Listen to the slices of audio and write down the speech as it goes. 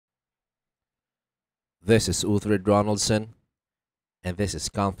This is Uthred Ronaldson, and this is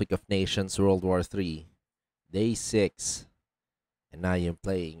Conflict of Nations WW3, Day 6, and I am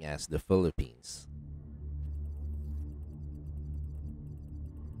playing as the Philippines.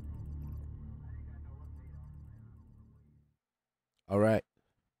 Alright,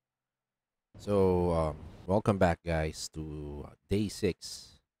 so welcome back, guys, to Day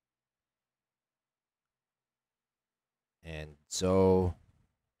 6. And so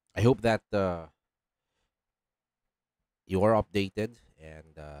I hope that you are updated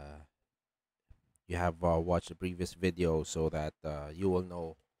and you have watched the previous video so that you will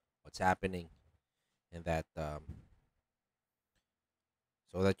know what's happening and that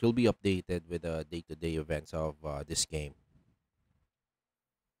so that you'll be updated with the day-to-day events of this game.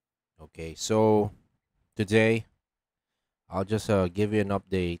 Okay, so today I'll just give you an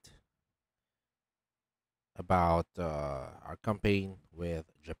update about our campaign with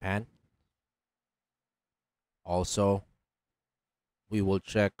Japan. Also, we will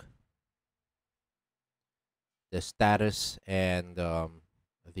check the status and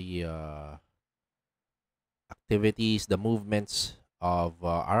the activities, the movements of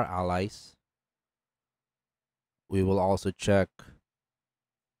our allies. We will also check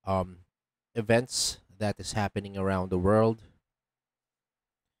um, events that is happening around the world,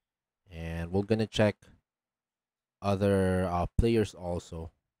 and we're gonna check other players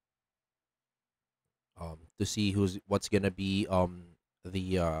also to see what's gonna be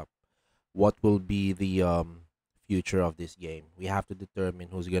the what will be the future of this game. We have to determine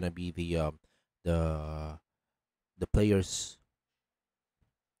who's gonna be the the players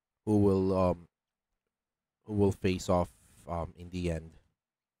who will face off in the end.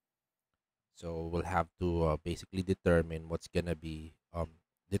 So we'll have to basically determine what's gonna be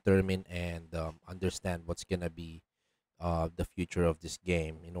determine and understand what's gonna be the future of this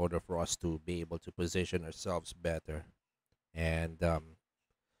game in order for us to be able to position ourselves better and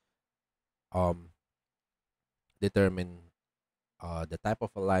um, determine the type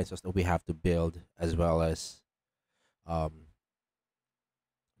of alliances that we have to build, as well as um,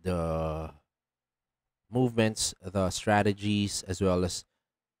 the movements, the strategies, as well as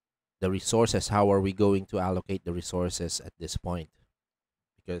the resources. How are we going to allocate the resources at this point?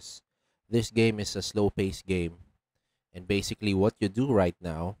 Because this game is a slow paced game, and basically what you do right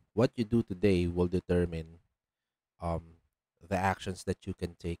now, what you do today, will determine um, the actions that you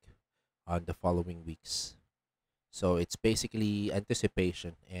can take on the following weeks. So it's basically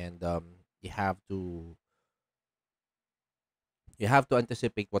anticipation, and you have to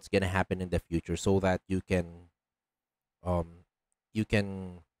anticipate what's gonna happen in the future so that um you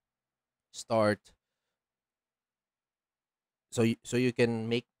can start so you can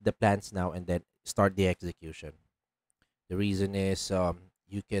make the plans now and then start the execution. The reason is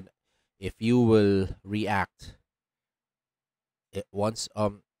you can, if you will react it once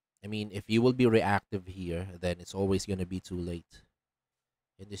I mean, if you will be reactive here, then it's always going to be too late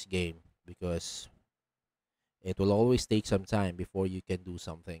in this game, because it will always take some time before you can do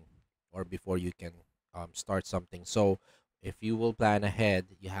something, or before you can start something. So if you will plan ahead,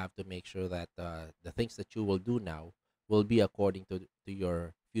 you have to make sure that the things that you will do now will be according to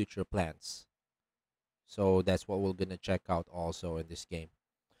your future plans. So that's what we're gonna check out also in this game.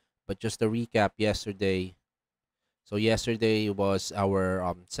 But just to recap, yesterday. So yesterday was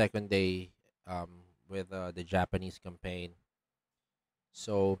our second day with the Japanese campaign.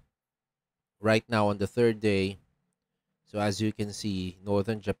 So right now on the third day, so as you can see,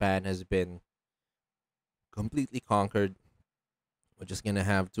 northern Japan has been completely conquered. We're just gonna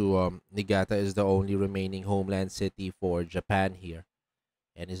have to Niigata is the only remaining homeland city for Japan here,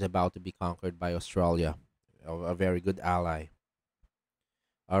 and is about to be conquered by Australia, a very good ally.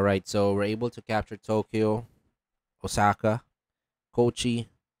 All right, so we're able to capture Tokyo, Osaka, Kochi,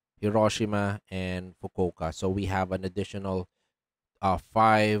 Hiroshima, and Fukuoka. So we have an additional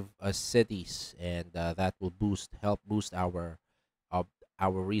five cities, and that will help boost uh,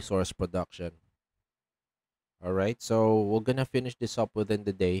 our resource production. All right, so we're gonna finish this up within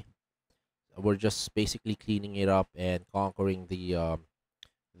the day. We're just basically cleaning it up and conquering the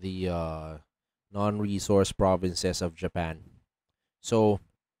non-resource provinces of Japan. So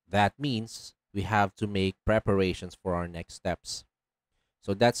that means we have to make preparations for our next steps.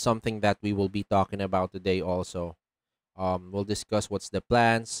 So that's something that we will be talking about today also. We'll discuss what's the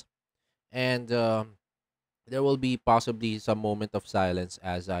plans, and there will be possibly some moment of silence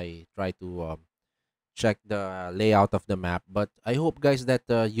as I try to check the layout of the map. But I hope, guys, that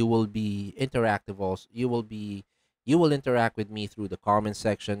you will be interactive also. You will interact with me through the comment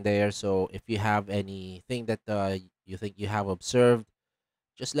section there. So if you have anything that you think you have observed,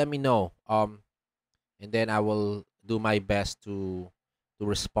 just let me know. and then I will do my best to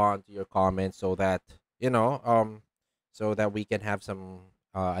respond to your comments so that you know so that we can have some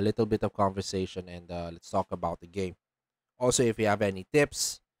a little bit of conversation, and let's talk about the game. Also, if you have any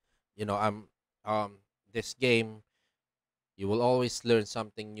tips, I'm this game, you will always learn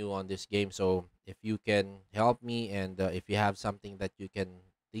something new on this game. So if you can help me, and if you have something that you can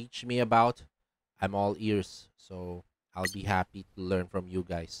teach me about, I'm all ears. So I'll be happy to learn from you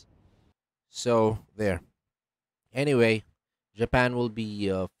guys. So there. Anyway, Japan will be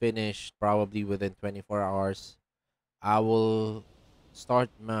finished probably within 24 hours. I will start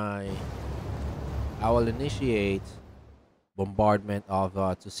my. I will initiate bombardment of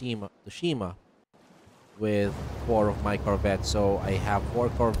Tsushima with four of my corvettes. So I have four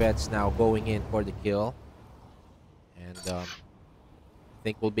corvettes now going in for the kill, and I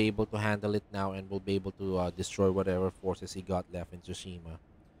think we'll be able to handle it now, and we'll be able to destroy whatever forces he got left in Tsushima.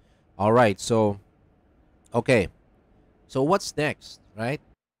 All right, so okay, so what's next, right?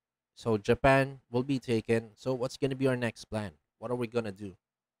 So Japan will be taken. So what's gonna be our next plan? What are we gonna do?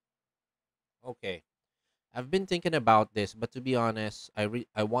 Okay, I've been thinking about this, but to be honest,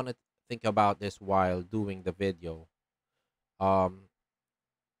 I want to think about this while doing the video. Um,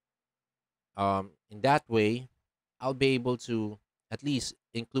 in that way, I'll be able to at least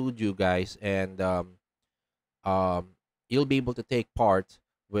include you guys, and um, you'll be able to take part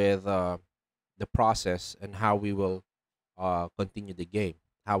with the process and how we will continue the game,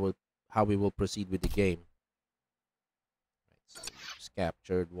 how we will proceed with the game. Right, so we just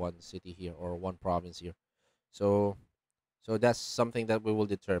captured one city here, or one province here. So that's something that we will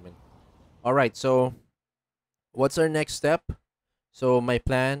determine. All right. So what's our next step? So my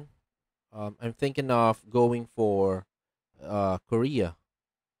plan, I'm thinking of going for Korea.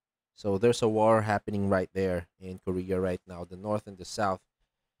 So there's a war happening right there in Korea right now. The North and the South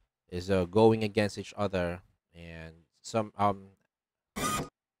is going against each other, and some let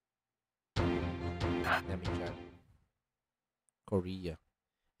me check. Korea.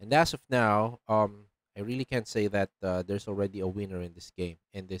 And as of now, I really can't say that there's already a winner in this game,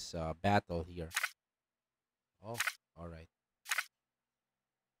 in this battle here. Oh, all right.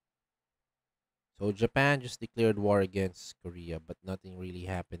 So Japan just declared war against Korea, but nothing really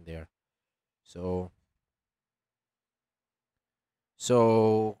happened there. So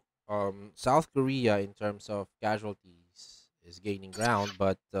South Korea, in terms of casualties, is gaining ground,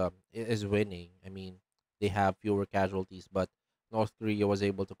 but it is winning. I mean, they have fewer casualties, but North Korea was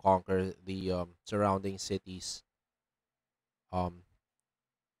able to conquer the surrounding cities. Um,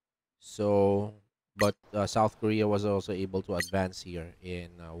 so, but South Korea was also able to advance here in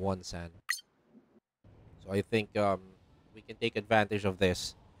Wonsan. So I think we can take advantage of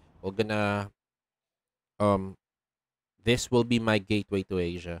this. We're gonna um this will be my gateway to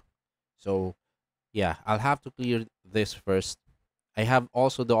Asia. So yeah, I'll have to clear this first. I have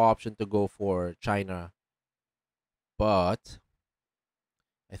also the option to go for China, but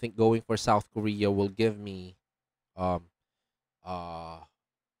I think going for South Korea will give me um uh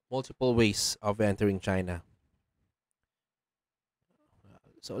multiple ways of entering China.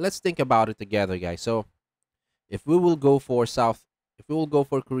 So let's think about it together, guys. So if we will go for if we will go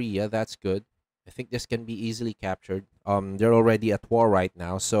for Korea, that's good. I think this can be easily captured. They're already at war right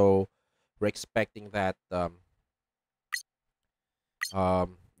now, so we're expecting that the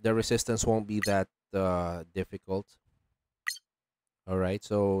resistance won't be that difficult. All right,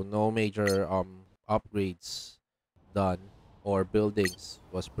 so no major upgrades done or buildings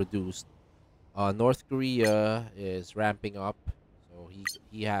was produced. North Korea is ramping up, so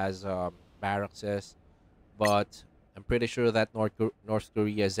he has barracks, but I'm pretty sure that North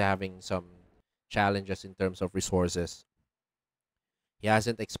Korea is having some challenges in terms of resources. He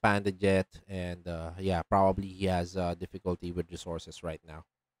hasn't expanded yet, and yeah, probably he has difficulty with resources right now.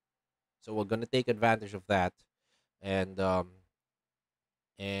 So we're gonna take advantage of that, and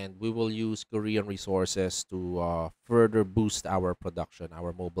we will use Korean resources to further boost our production,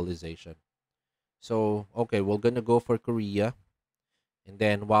 our mobilization. So okay, we're gonna go for Korea, and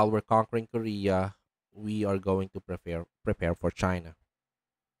then while we're conquering Korea, we are going to prepare for China.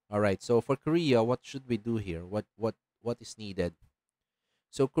 All right. So for Korea, what should we do here? What is needed?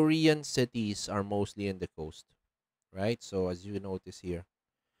 So Korean cities are mostly in the coast, right? So as you notice here,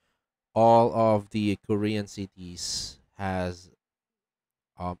 all of the Korean cities has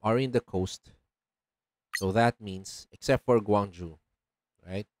are in the coast. So that means, except for Gwangju,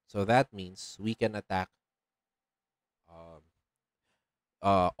 right? So that means we can attack um,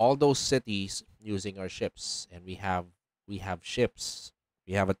 all those cities using our ships, and we have ships.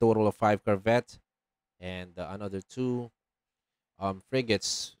 We have a total of five corvettes and another two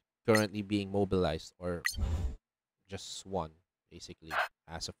frigates currently being mobilized, or just one, basically,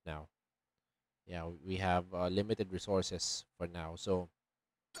 as of now. Yeah, we have limited resources for now. So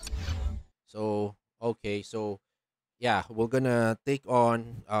okay, so yeah, we're gonna take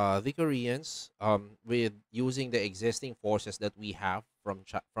on the Koreans with using the existing forces that we have from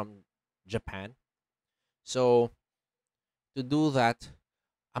Japan. So to do that,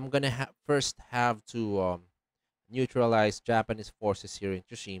 I'm gonna first have to neutralize Japanese forces here in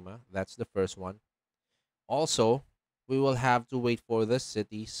Tsushima. That's the first one. Also, we will have to wait for the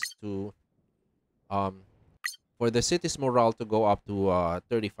cities to um morale to go up to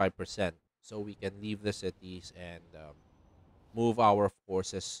 35%, so we can leave the cities and move our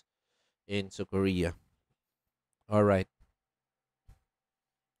forces into Korea. All right.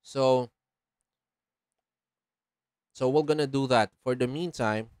 So we're gonna do that. For the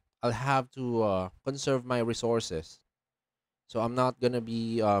meantime, I'll have to conserve my resources. So I'm not gonna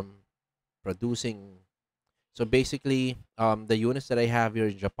be producing. So basically, the units that I have here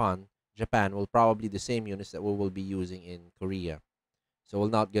in Japan will probably the same units that we will be using in Korea. So we're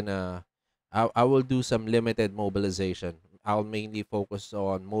not gonna. I will do some limited mobilization. I'll mainly focus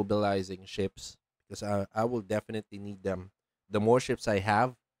on mobilizing ships because I will definitely need them. The more ships I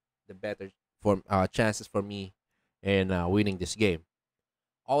have, the better for chances for me in winning this game.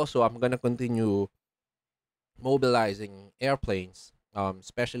 Also, I'm gonna continue mobilizing airplanes,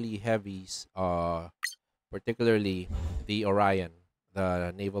 especially heavies, particularly the Orion,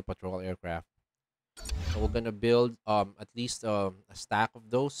 the naval patrol aircraft. So we're gonna build at least a stack of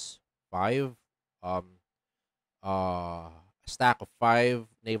those, five, um a stack of five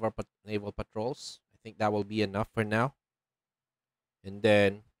naval patrols. I think that will be enough for now. And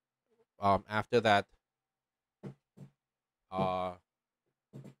then after that, uh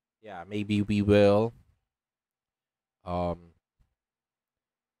yeah, maybe we will um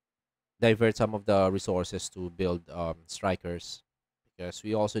divert some of the resources to build strikers, because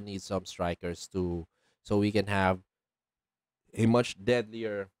we also need some strikers to so we can have a much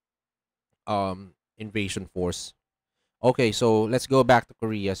deadlier invasion force. Okay, so let's go back to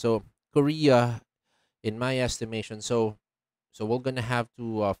Korea. So Korea, in my estimation, we're gonna have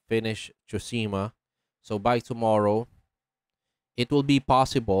to finish Tsushima. So by tomorrow, it will be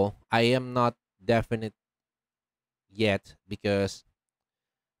possible. I am not definite yet because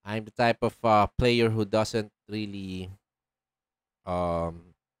I'm the type of player who doesn't really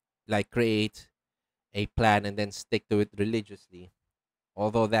um like create a plan and then stick to it religiously.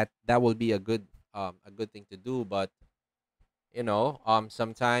 Although that will be a good thing to do, but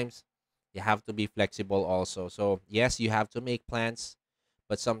sometimes you have to be flexible also. So yes, you have to make plans,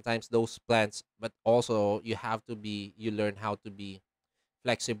 but sometimes those plans, but also you learn how to be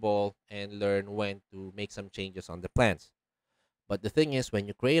flexible and learn when to make some changes on the plans. But the thing is, when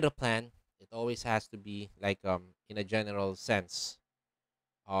you create a plan, it always has to be like in a general sense,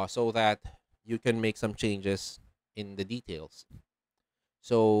 so that you can make some changes in the details.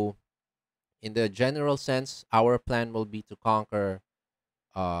 So in the general sense, our plan will be to conquer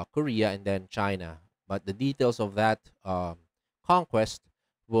Korea and then China. But the details of that conquest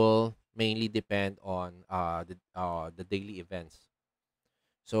will mainly depend on the daily events.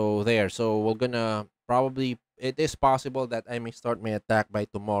 So there. So we're gonna probably. It is possible that I may start my attack by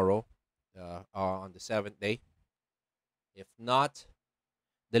tomorrow, on the seventh day. If not,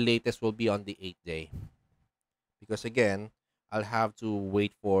 the latest will be on the eighth day. Because again, I'll have to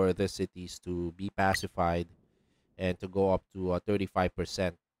wait for the cities to be pacified and to go up to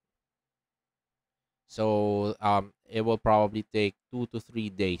 35%. So it will probably take 2 to 3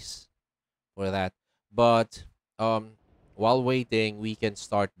 days for that. But um, while waiting, we can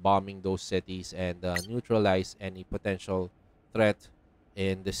start bombing those cities and neutralize any potential threat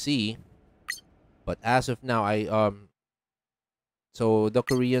in the sea. But as of now, I so the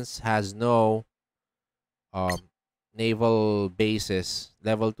Koreans has no um naval bases,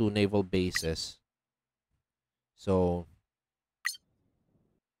 level 2 naval bases. So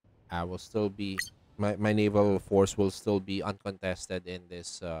I will still be my naval force will still be uncontested in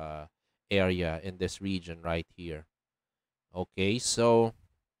this area, in this region right here. Okay, so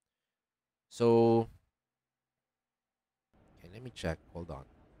okay, let me check. Hold on.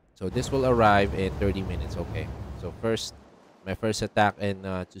 So this will arrive in 30 minutes. Okay. So my first attack in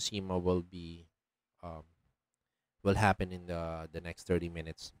Tsushima um will happen in the next 30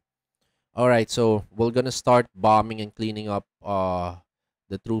 minutes. All right. So we're gonna start bombing and cleaning up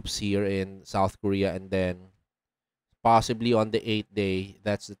the troops here in South Korea, and then possibly on the eighth day,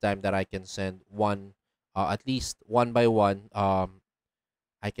 that's the time that I can send one, at least one by one.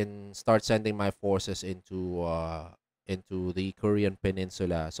 I can start sending my forces into into the Korean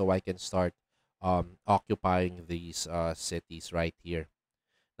Peninsula, so I can start occupying these cities right here.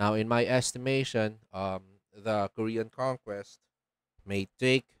 Now, in my estimation, the Korean conquest may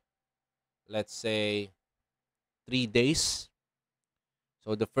take, let's say, 3 days.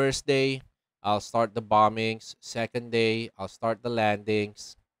 So the first day, I'll start the bombings. Second day, I'll start the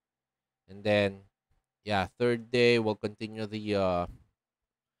landings, and then yeah, third day we'll continue the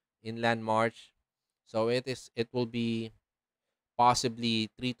inland march. So it will be possibly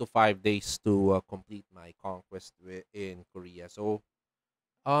 3 to 5 days to complete my conquest in Korea.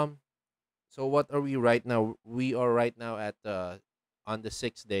 Um, so what are we right now? We are right now at on the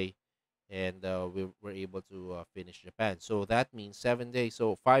sixth day, and we were able to finish Japan. So that means 7 days.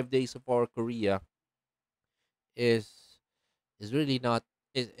 So 5 days of our Korea is is really not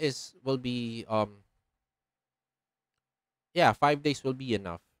is will be yeah, 5 days will be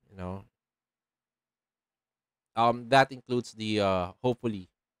enough. That includes the hopefully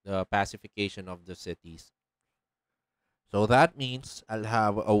the pacification of the cities. So that means I'll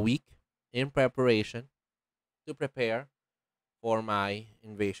have a week in preparation to prepare for my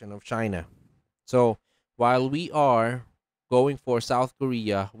invasion of China. So while we are going for South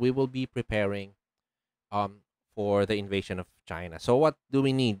Korea, we will be preparing for the invasion of China. So what do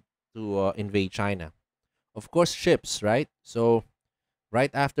we need to invade China? Of course, ships, right? So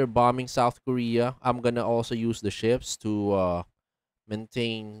right after bombing South Korea, I'm gonna also use the ships to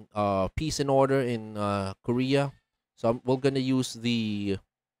maintain peace and order in Korea. So we're gonna use the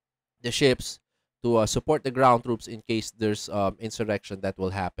ships to support the ground troops in case there's insurrection that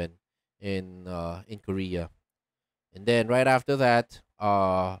will happen in Korea. And then right after that,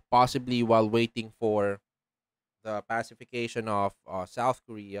 possibly while waiting for the pacification of South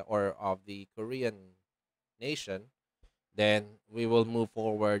Korea or of the Korean nation, then we will move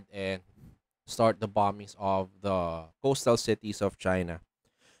forward and start the bombings of the coastal cities of China.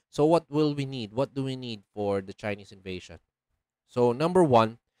 So what will we need? What do we need for the Chinese invasion? So number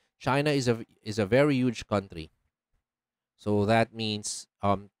one, China is a very huge country. So that means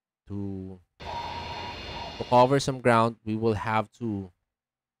to cover some ground, we will have to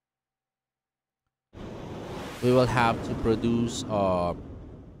produce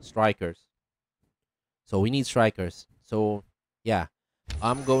strikers. So we need strikers. So yeah,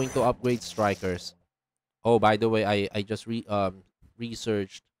 I'm going to upgrade strikers. Oh, by the way, I just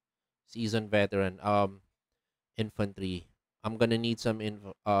researched seasoned veteran infantry. I'm gonna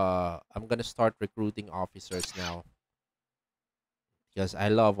start recruiting officers now because I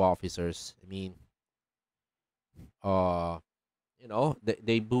love officers. I mean, uh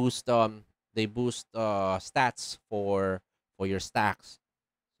they boost stats for your stacks,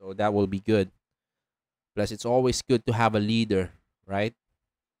 so that will be good. Plus it's always good to have a leader, right?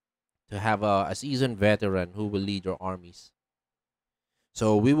 To have a seasoned veteran who will lead your armies.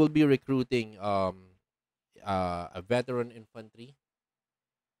 So we will be recruiting a veteran infantry,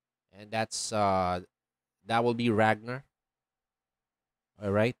 and that will be Ragnar.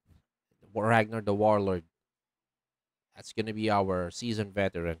 All right, Ragnar the warlord. That's gonna be our seasoned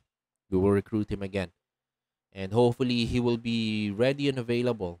veteran. We will recruit him again, and hopefully he will be ready and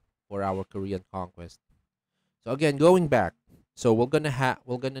available for our Korean conquest. So again, going back, so we're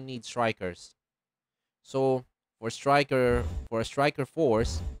gonna need strikers. So for a striker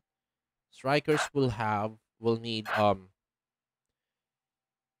force, strikers will need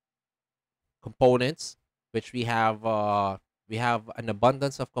components, which we have an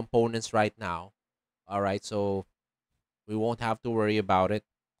abundance of components right now. All right, so we won't have to worry about it.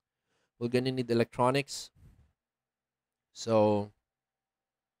 We're gonna need electronics. So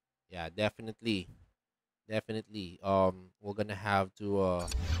yeah, definitely we're gonna have to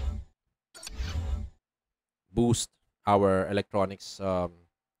boost our electronics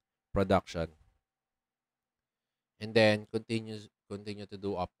production, and then continue to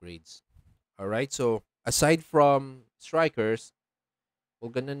do upgrades. All right, so aside from strikers, we're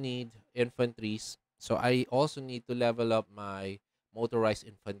gonna need infantries. So I also need to level up my motorized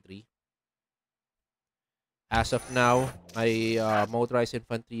infantry. As of now, my motorized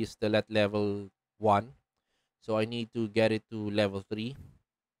infantry is still at level 1. So I need to get it to level 3.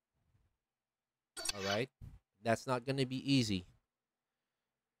 All right. That's not going to be easy.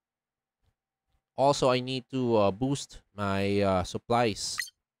 Also, I need to boost my supplies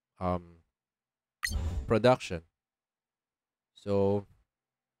um, production. So,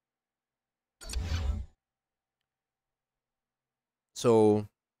 so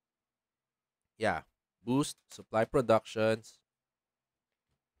yeah, boost supply productions.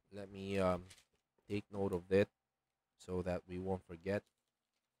 Let me take note of it so that we won't forget.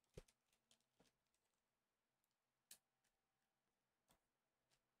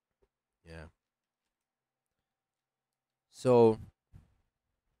 So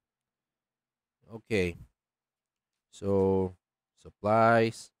okay, so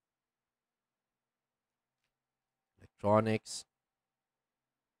supplies, electronics,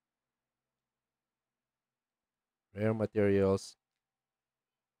 rare materials.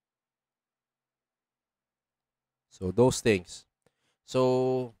 So those things.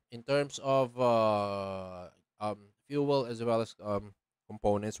 So in terms of fuel as well as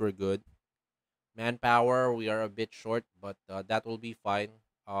components, we're good. Manpower, we are a bit short, but that will be fine.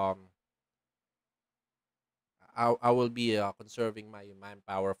 Um, I will be conserving my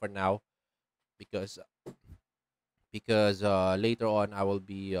manpower for now because later on I will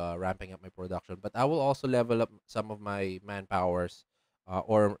be ramping up my production. But I will also level up some of my manpowers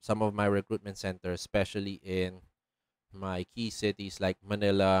or some of my recruitment centers, especially in my key cities like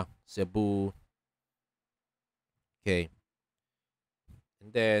Manila, Cebu. Okay,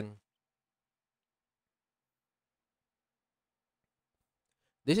 and then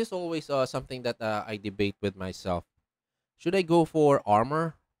this is always something that I debate with myself. Should I go for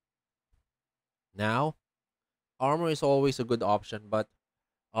armor now? Armor is always a good option, but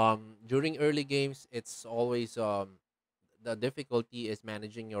during early games, it's always the difficulty is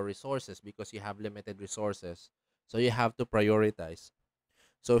managing your resources because you have limited resources. So you have to prioritize.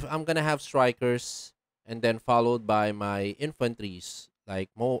 So if I'm gonna have strikers and then followed by my infantries, like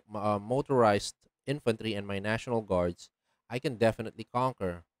motorized infantry and my national guards, I can definitely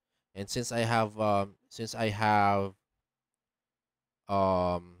conquer. And since I have um,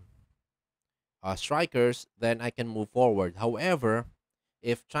 strikers, then I can move forward. However,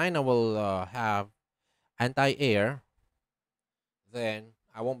 if China will have anti-air, then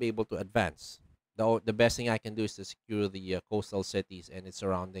I won't be able to advance. The best thing I can do is to secure the coastal cities and its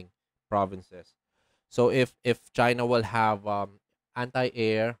surrounding provinces. So if China will have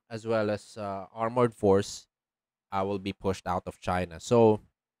anti-air as well as armored force, I will be pushed out of China. So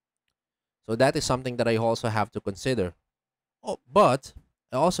that is something that I also have to consider. Oh, but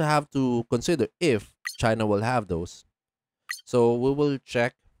I also have to consider if China will have those. So we will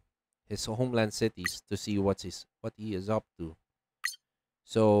check his homeland cities to see what he is up to.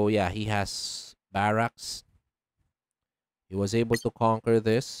 So yeah, he has barracks. He was able to conquer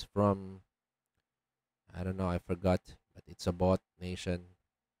this from, I don't know, I forgot, but it's a bot nation.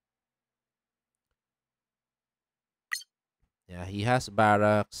 Yeah, he has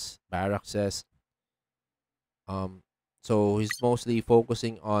barracks. Um, so he's mostly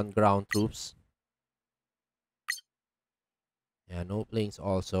focusing on ground troops. Yeah, no planes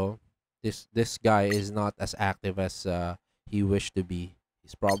also. This guy is not as active as he wished to be.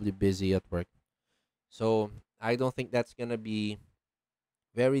 He's probably busy at work. So I don't think that's gonna be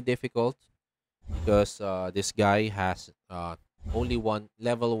very difficult because this guy has only one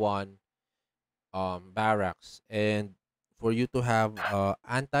level one barracks, and for you to have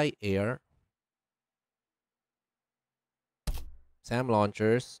anti-air SAM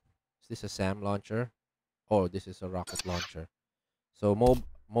launchers. Is this a SAM launcher? Oh, this is a rocket launcher. So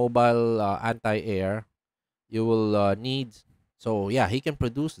mobile anti-air, you will need. So yeah, he can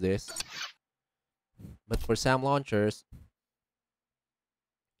produce this, but for SAM launchers,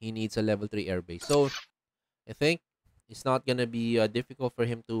 he needs a level 3 airbase. So I think it's not gonna be difficult for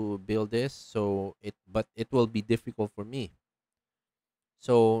him to build this. But it will be difficult for me.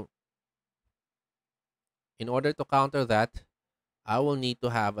 So in order to counter that, I will need to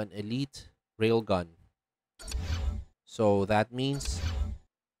have an elite railgun. So that means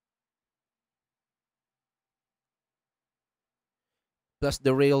plus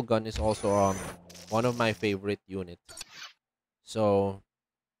the railgun is also one of my favorite unit. So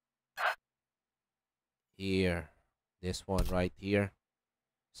here, this one right here.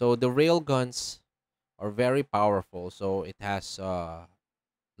 So the railguns are very powerful. So it has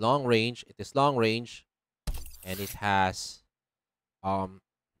long range. It is long range, and it has um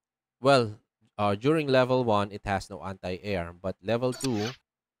well during level 1 it has no anti-air, but level 2,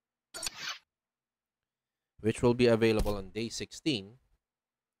 which will be available on day 16,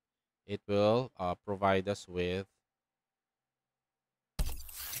 it will provide us with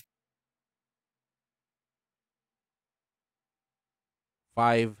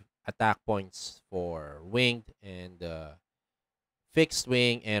 5 attack points for winged and fixed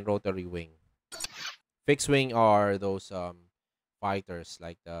wing and rotary wing. Fixed wing are those fighters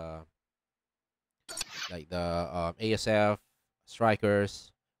like the ASF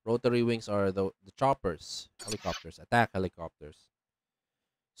strikers. Rotary wings are the choppers, helicopters, attack helicopters.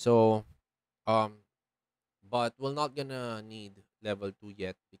 So um but we're not gonna need level 2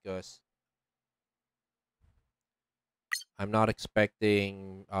 yet because I'm not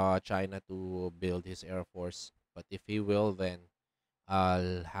expecting China to build his air force. But if he will, then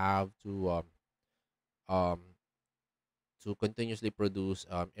I'll have um to continuously produce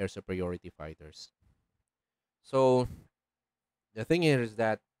air superiority fighters. So the thing here is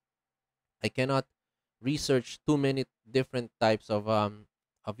that I cannot research too many different types of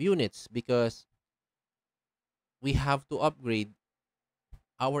units because we have to upgrade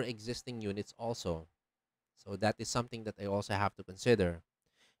our existing units also. So that is something that I also have to consider.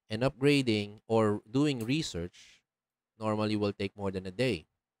 And upgrading or doing research normally will take more than a day.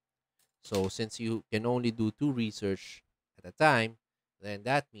 So since you can only do two research at a time, then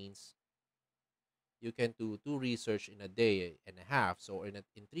that means you can do two research in a day and a half. So in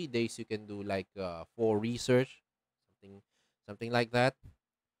 3 days you can do like four research, something something like that.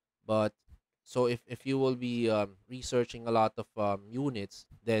 But so if you will be researching a lot of units,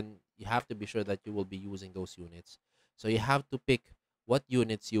 then you have to be sure that you will be using those units. So you have to pick what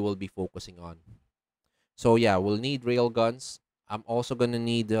units you will be focusing on. So yeah, we'll need rail guns. I'm also gonna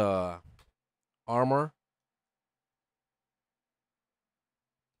need armor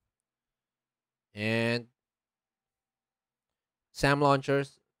and SAM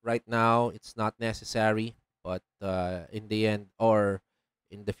launchers. Right now, it's not necessary, but in the end or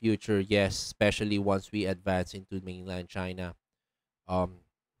in the future, yes, especially once we advance into mainland China, um,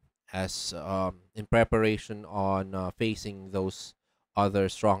 as in preparation on facing those other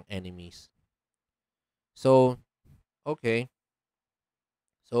strong enemies. So okay,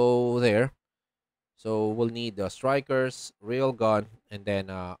 so there. So we'll need the strikers, railgun, and then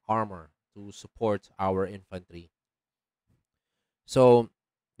armor to support our infantry. So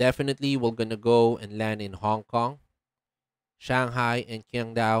definitely we're gonna go and land in Hong Kong, Shanghai, and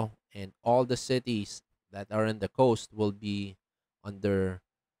Qingdao, and all the cities that are in the coast will be under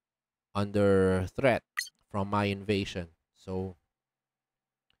threat from my invasion. So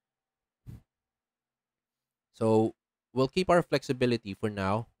we'll keep our flexibility for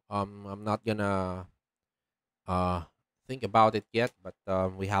now. I'm not gonna uh think about it yet, but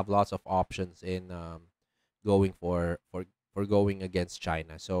we have lots of options in going for going against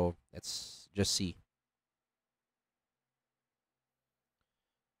China. So let's just see.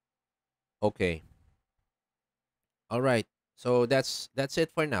 Okay. All right. So that's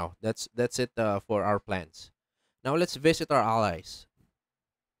it for now. That's it for our plans. Now let's visit our allies.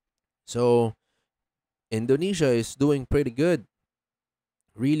 So Indonesia is doing pretty good,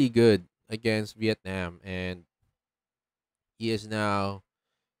 really good against Vietnam, and he is now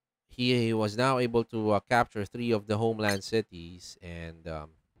he was now able to capture three of the homeland cities, and is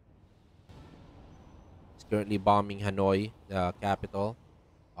currently bombing Hanoi, the capital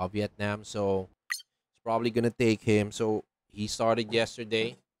of Vietnam. So it's probably gonna take him. So he started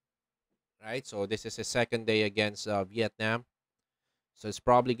yesterday, right? So this is his second day against Vietnam. So it's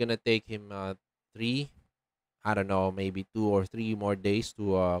probably gonna take him three, I don't know, maybe 2 or 3 more days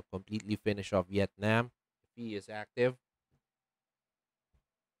to completely finish off Vietnam if he is active,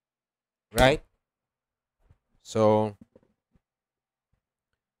 right? So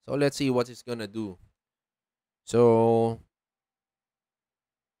let's see what he's gonna do. So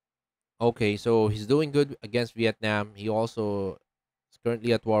okay, so he's doing good against Vietnam. He also is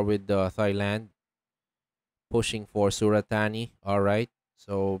currently at war with Thailand, pushing for Suratani. All right.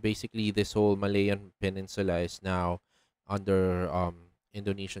 So basically, this whole Malayan Peninsula is now under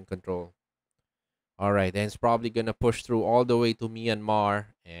Indonesian control. All right, and it's probably gonna push through all the way to Myanmar,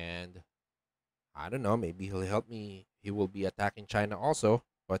 and I don't know. Maybe he'll help me. He will be attacking China also,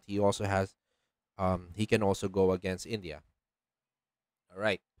 but he also has he can also go against India. All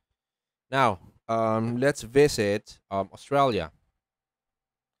right. Now, let's visit Australia.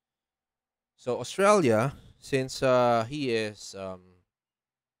 So Australia, since he is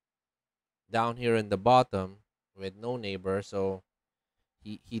down here in the bottom with no neighbor, so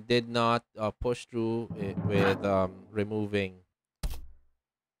he did not push through it with removing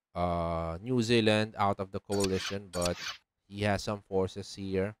New Zealand out of the coalition, but he has some forces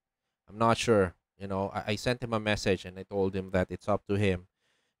here. I'm not sure. I sent him a message and I told him that it's up to him,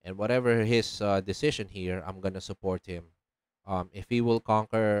 and whatever his decision here, I'm gonna support him. If he will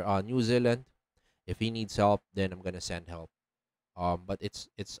conquer New Zealand, if he needs help, then I'm gonna send help. But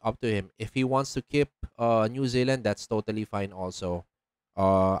it's up to him. If he wants to keep New Zealand, that's totally fine. Also,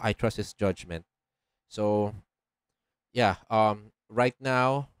 I trust his judgment. So yeah, right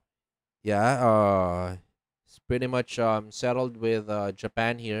now, yeah, it's pretty much settled with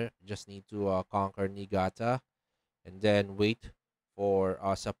Japan here. Just need to conquer Niigata and then wait for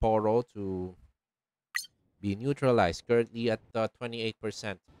Sapporo to be neutralized. Currently at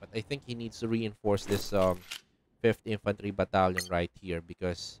 28%, but I think he needs to reinforce this 5th Infantry Battalion right here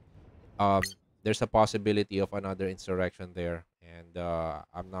because um there's a possibility of another insurrection there, and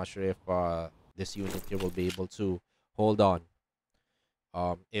I'm not sure if this unit here will be able to hold on.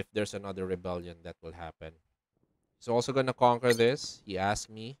 If there's another rebellion that will happen, he's also gonna conquer this. He asked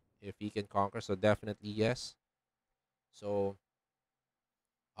me if he can conquer, so definitely yes. So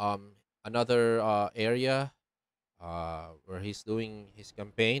another area where he's doing his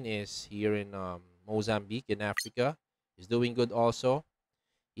campaign is here in Mozambique in Africa. He's doing good also.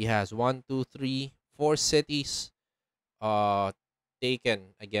 He has one, two, three, four cities uh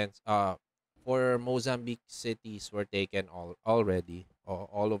taken against for Mozambique cities were taken already.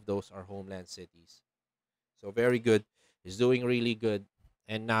 All of those are homeland cities. So very good. He's doing really good.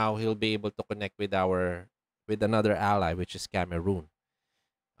 And now he'll be able to connect with our with another ally, which is Cameroon.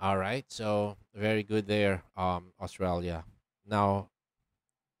 All right. So very good there, Australia. Now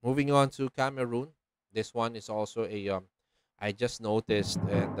moving on to Cameroon. This one is also a I just noticed,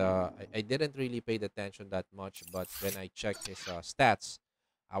 and I didn't really pay attention that much, but when I checked his stats,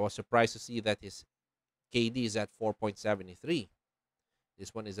 I was surprised to see that his KD is at 4.73.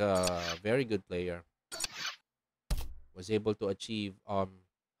 This one is a very good player. Was able to achieve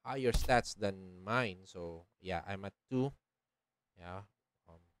higher stats than mine. So yeah, I'm at 2. Yeah,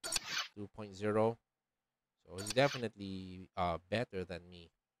 2.0. So he's definitely better than me.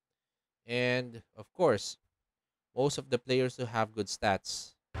 And of course, most of the players who have good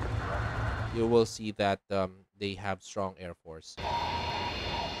stats, you will see that they have strong air force.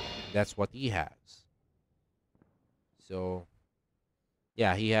 That's what he has. So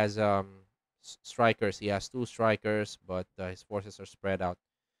yeah, he has strikers. He has two strikers, but his forces are spread out.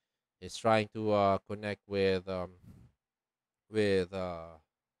 He's trying to connect with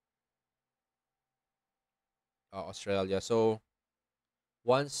Australia. So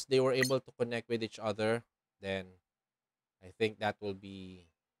once they were able to connect with each other, then I think that will be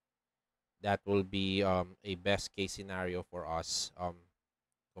a best case scenario for us.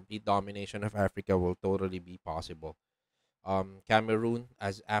 Complete domination of Africa will totally be possible. Cameroon,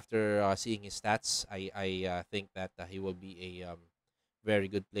 as after seeing his stats, I think that he will be a very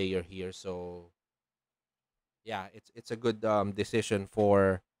good player here. So yeah, it's a good decision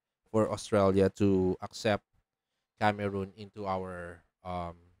for Australia to accept Cameroon into our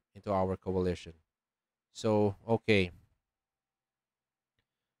coalition. So okay,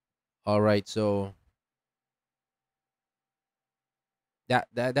 all right. So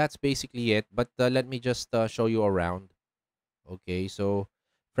that's basically it. But let me just show you around. Okay, so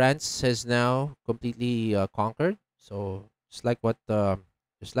France has now completely conquered. So just like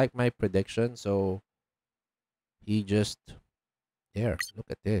my prediction. So he just there. Look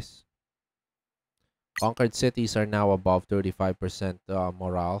at this. Conquered cities are now above 35%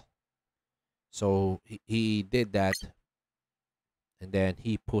 morale. So he did that, and then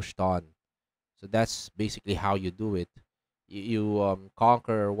he pushed on. So that's basically how you do it. You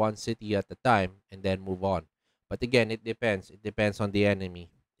conquer one city at a time and then move on. But again, it depends. It depends on the enemy.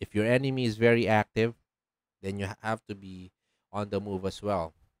 If your enemy is very active, then you have to be on the move as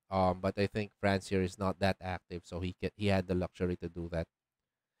well. But I think France here is not that active, so he had the luxury to do that.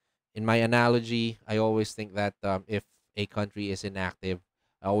 In my analogy, I always think that if a country is inactive,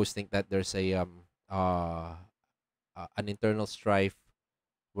 I always think that there's an internal strife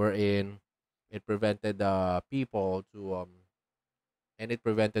wherein it prevented people to it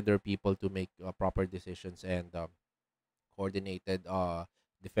prevented their people to make proper decisions and coordinated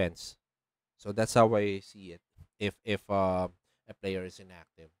defense. So that's how I see it. If a player is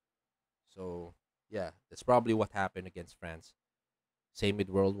inactive, so yeah, that's probably what happened against France. Same with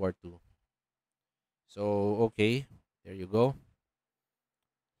World War II. So okay, there you go.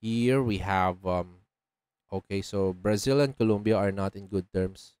 Here we have okay. So Brazil and Colombia are not in good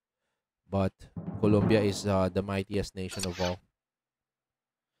terms, but Colombia is the mightiest nation of all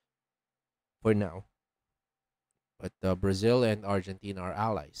for now. But Brazil and Argentina are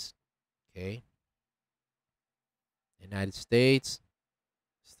allies. Okay, United States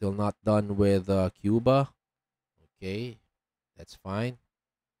still not done with Cuba. Okay, that's fine.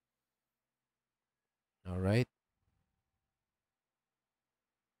 All right.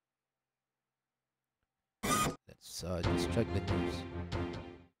 Let's just check the news.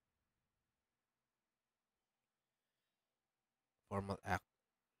 Formal act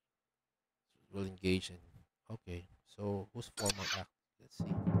will engage in. Okay, so who's formal act? Let's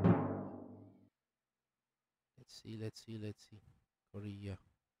see. Let's see. Let's see. Let's see. Korea.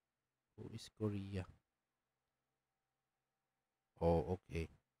 Who is Korea? Oh, okay.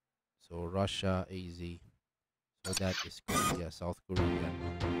 So Russia, AZ. So that is Korea. South Korea.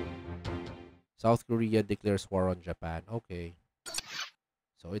 South Korea declares war on Japan. Okay.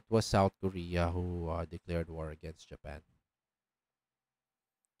 So it was South Korea who declared war against Japan.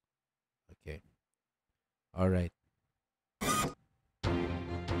 Okay. All right.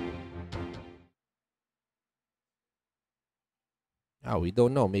 We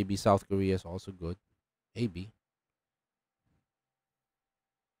don't know. Maybe South Korea is also good. Maybe.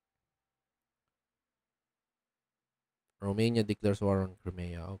 Romania declares war on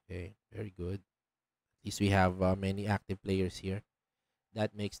Crimea. Okay. Very good. At least we have many active players here.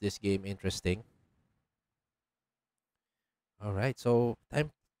 That makes this game interesting. All right. So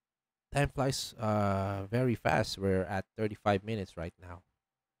time flies very fast. We're at 35 minutes right now.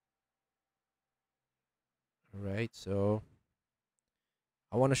 All right. So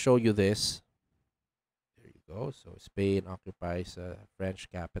I want to show you this. There you go. So Spain occupies French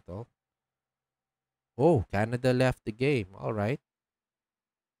capital. Oh, Canada left the game. All right.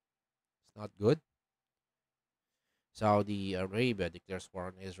 It's not good. Saudi Arabia declares war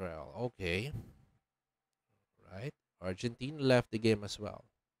on Israel. Okay. Right. Argentina left the game as well.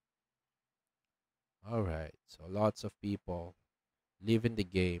 All right. So lots of people leaving the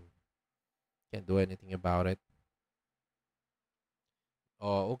game. Can't do anything about it.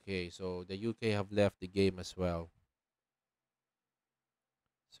 Oh, okay. So the UK have left the game as well.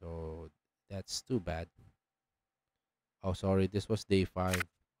 So that's too bad. Oh, sorry. This was day 5.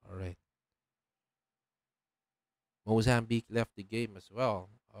 All right. Mozambique left the game as well.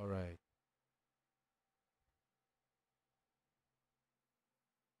 All right.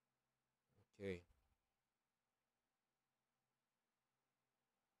 Okay.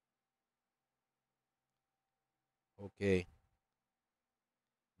 Okay.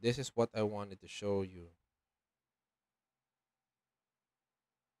 This is what I wanted to show you.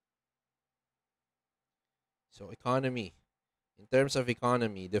 So economy. In terms of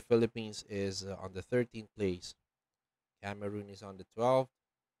economy, the Philippines is on the 13th place. Cameroon is on the 12th,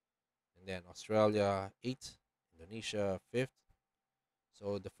 and then Australia 8th, Indonesia 5th.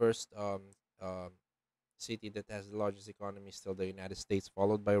 So the first city that has the largest economy is still the United States,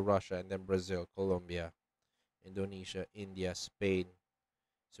 followed by Russia, and then Brazil, Colombia, Indonesia, India, Spain.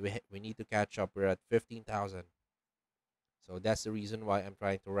 So we need to catch up. We're at 15,000. So that's the reason why I'm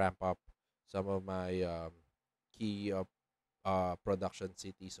trying to ramp up some of my key production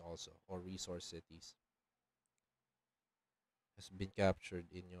cities also, or resource cities. Has been captured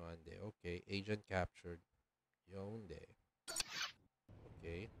in Yaounde. Okay, agent captured. Yaounde.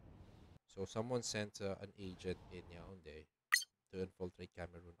 Okay. So someone sent an agent in Yaounde to infiltrate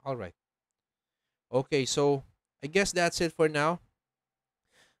Cameroon. All right. Okay, so I guess that's it for now.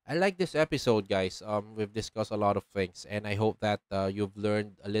 I like this episode, guys. We've discussed a lot of things, and I hope that you've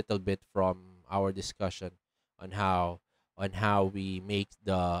learned a little bit from our discussion on how we make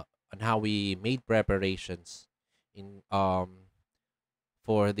the on how we made preparations in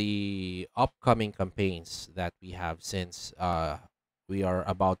for the upcoming campaigns that we have, since we are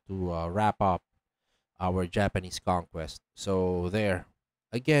about to wrap up our Japanese conquest. So there.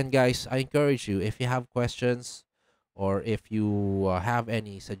 Again, guys, I encourage you, if you have questions or if you have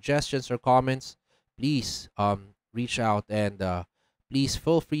any suggestions or comments, please reach out, and please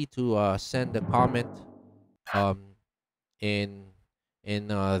feel free to send a comment um in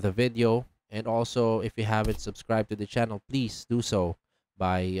the video. And also, if you haven't subscribed to the channel, please do so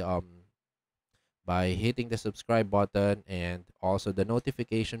by hitting the subscribe button and also the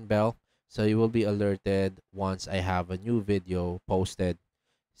notification bell, so you will be alerted once I have a new video posted.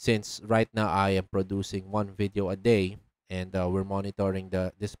 Since right now I am producing one video a day, and we're monitoring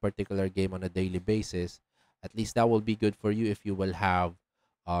this particular game on a daily basis, at least that will be good for you if you will have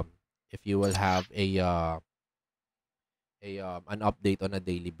um a an update on a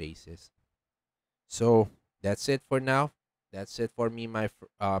daily basis. So that's it for now. That's it for me, my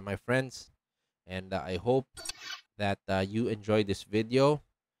friends, and I hope that you enjoyed this video,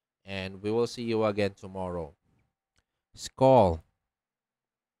 and we will see you again tomorrow. Skull.